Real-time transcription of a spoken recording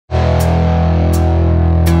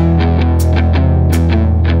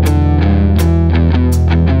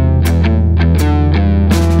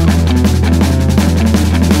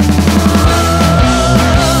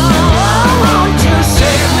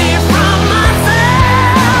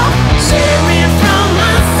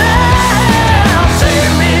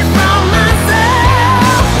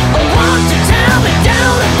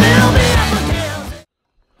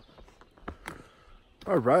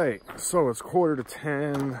right, so it's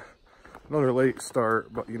 9:45, another late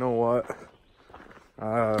start, but you know what?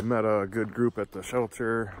 I met a good group at the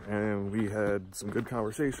shelter and we had some good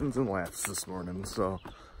conversations and laughs this morning, so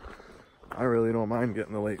I really don't mind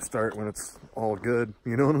getting a late start when it's all good,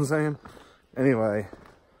 you know what I'm saying? Anyway,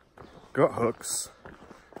 Gut Hooks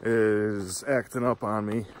is acting up on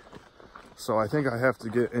me, so I think I have to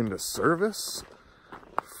get into service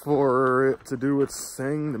for it to do its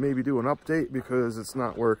thing, to maybe do an update, because it's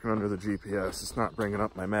not working under the GPS. It's not bringing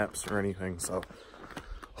up my maps or anything, so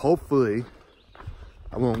hopefully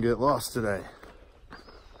I won't get lost today.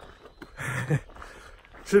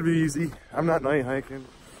 Should be easy. I'm not night hiking.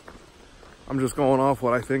 I'm just going off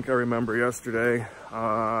what I think I remember yesterday.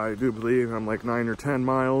 I do believe I'm like 9 or 10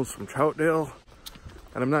 miles from Troutdale,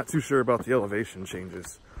 and I'm not too sure about the elevation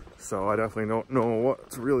changes, so I definitely don't know what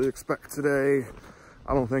to really expect today.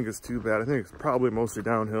 I don't think it's too bad. I think it's probably mostly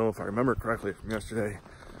downhill if I remember correctly from yesterday.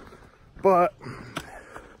 But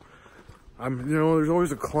you know, there's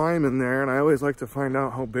always a climb in there, and I always like to find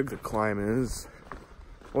out how big the climb is.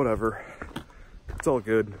 Whatever. It's all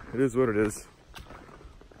good. It is what it is.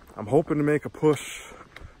 I'm hoping to make a push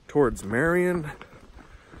towards Marion,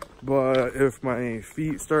 but if my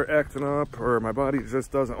feet start acting up or my body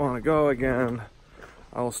just doesn't want to go again,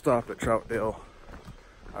 I'll stop at Troutdale.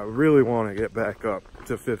 I really want to get back up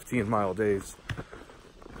to 15-mile days,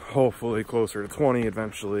 hopefully closer to 20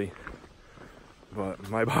 eventually, but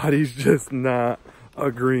my body's just not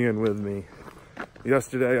agreeing with me.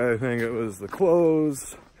 Yesterday I think it was the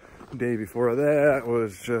clothes, the day before that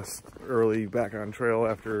was just early back on trail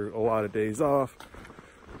after a lot of days off,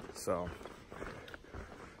 so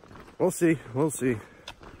we'll see.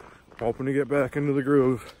 Hoping to get back into the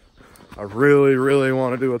groove. I really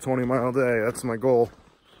want to do a 20-mile day. That's my goal.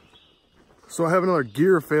 So I have another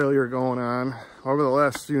gear failure going on. Over the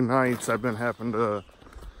last few nights, I've been having to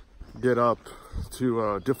get up to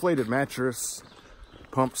a deflated mattress,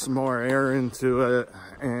 pump some more air into it,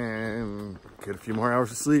 and get a few more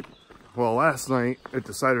hours of sleep. Well, last night, it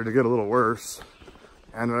decided to get a little worse,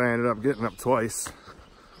 and I ended up getting up twice.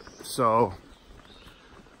 So,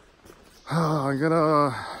 I'm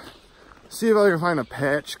gonna see if I can find a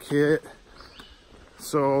patch kit.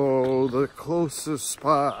 So the closest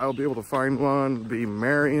spot I'll be able to find one would be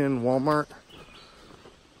Marion Walmart.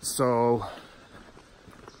 So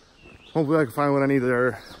hopefully I can find what I need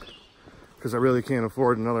there, because I really can't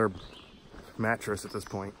afford another mattress at this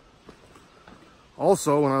point.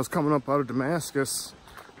 Also, when I was coming up out of Damascus,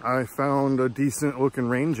 I found a decent looking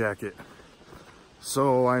rain jacket.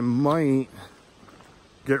 So I might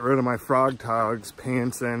get rid of my Frog Togs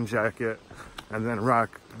pants and jacket and then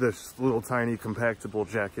rock this little tiny compactable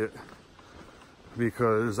jacket,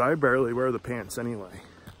 because I barely wear the pants anyway.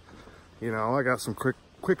 You know, I got some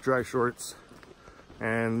quick dry shorts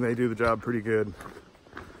and they do the job pretty good.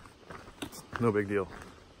 No big deal.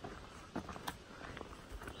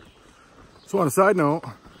 So on a side note,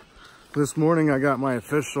 this morning I got my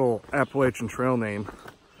official Appalachian trail name.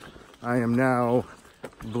 I am now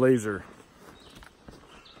Blazer.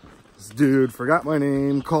 This dude forgot my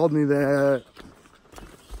name, called me that.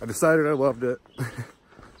 I decided I loved it,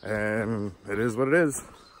 and it is what it is.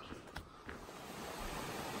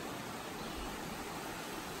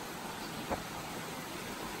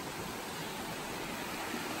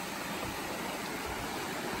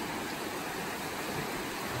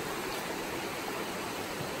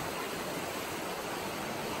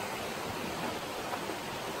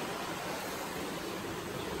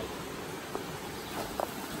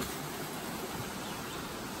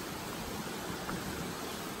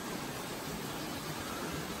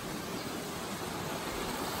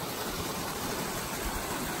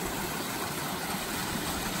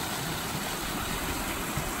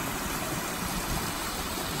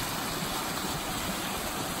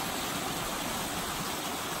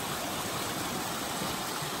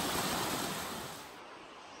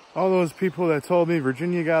 All those people that told me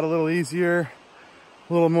Virginia got a little easier,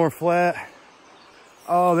 a little more flat,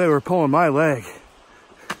 oh, they were pulling my leg.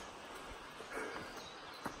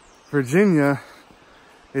 Virginia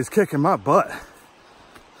is kicking my butt.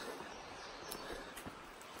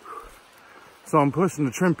 So I'm pushing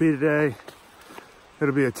the Trimpy today.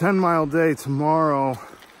 It'll be a 10-mile day tomorrow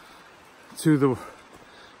to the,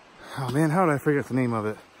 oh man, how did I forget the name of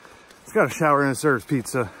it? It's got a shower and it serves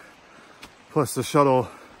pizza, plus the shuttle,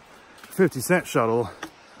 50-cent shuttle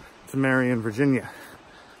to Marion, Virginia.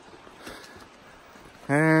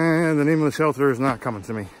 And the name of the shelter is not coming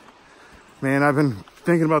to me. Man, I've been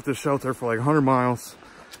thinking about this shelter for like 100 miles.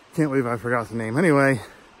 Can't believe I forgot the name. Anyway,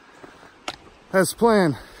 as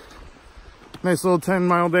planned, nice little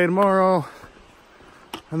 10-mile day tomorrow.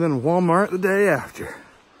 and then Walmart the day after.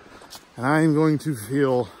 And I am going to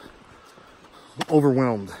feel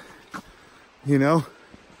overwhelmed, you know,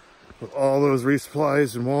 with all those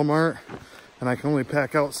resupplies in Walmart, and I can only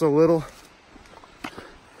pack out so little.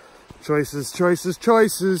 Choices, choices,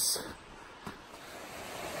 choices.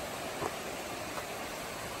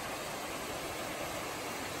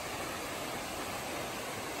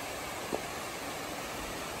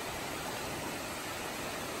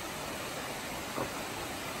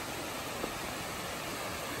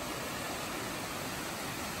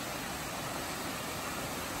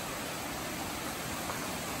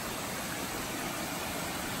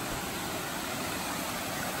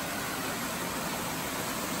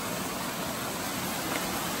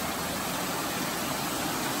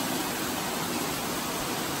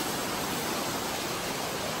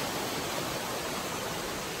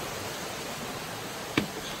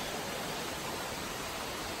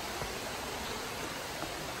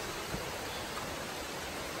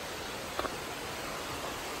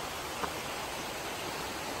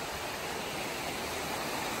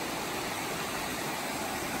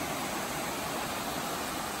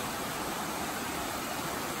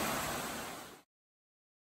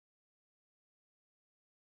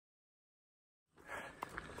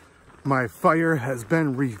 My fire has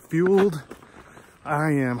been refueled.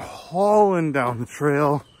 I am hauling down the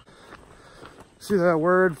trail. See that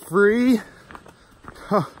word, free?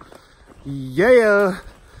 Huh. Yeah.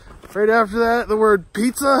 Right after that, the word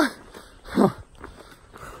pizza. Huh.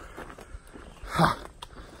 Huh.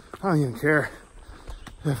 I don't even care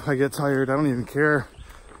if I get tired. I don't even care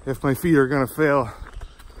if my feet are gonna fail.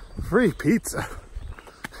 Free pizza.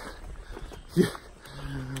 Yeah.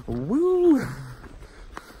 Woo.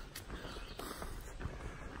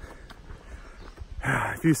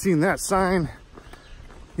 If you've seen that sign,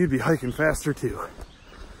 you'd be hiking faster too.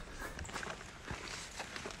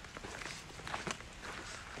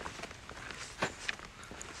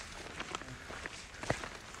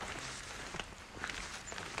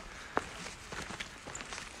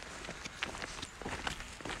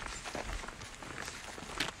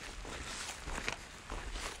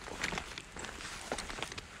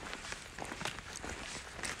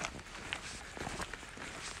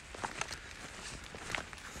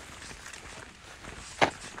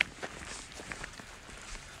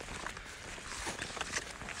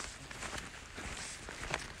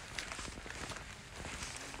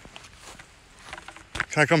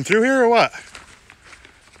 Can I come through here or what?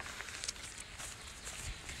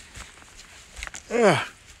 Ugh.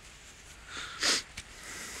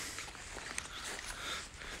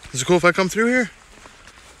 Is it cool if I come through here?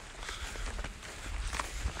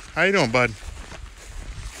 How you doing, bud?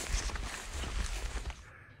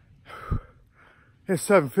 It's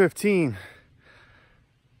 7:15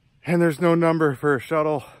 and there's no number for a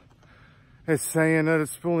shuttle. It's saying that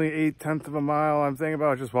it's only 0.8 of a mile. I'm thinking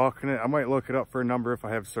about just walking it. I might look it up for a number if I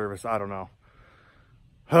have service. I don't know.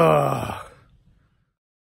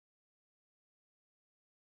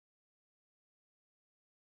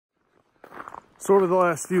 So over the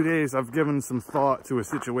last few days, I've given some thought to a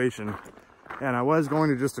situation, and I was going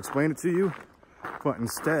to just explain it to you, but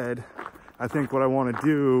instead, I think what I want to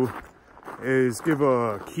do is give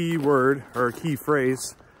a key word or a key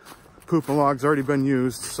phrase. Poop and log's already been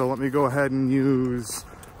used, so let me go ahead and use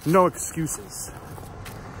no excuses.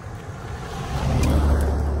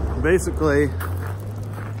 Basically,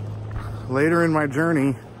 later in my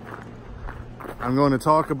journey, I'm going to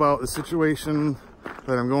talk about the situation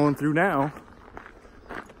that I'm going through now,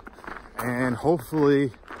 and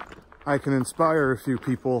hopefully I can inspire a few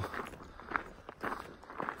people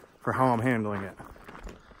for how I'm handling it.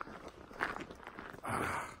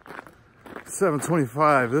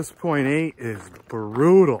 7:25, this 0.8 is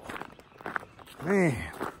brutal. Man,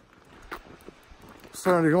 I'm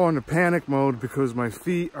starting to go into panic mode because my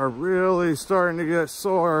feet are really starting to get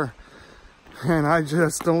sore and I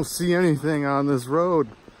just don't see anything on this road.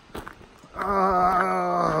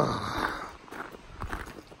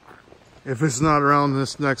 If it's not around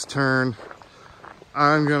this next turn,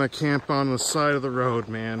 I'm gonna camp on the side of the road,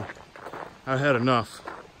 man. I've had enough.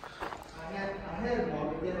 I had one,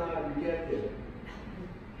 but then I rejected.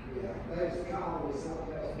 Yeah, that's called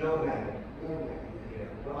something else. No matter. Yeah.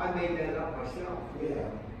 Well, I made that up myself. Yeah.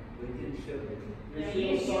 We didn't ship it. Yeah, you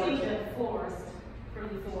need the forest, from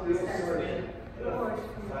the forest. That's good.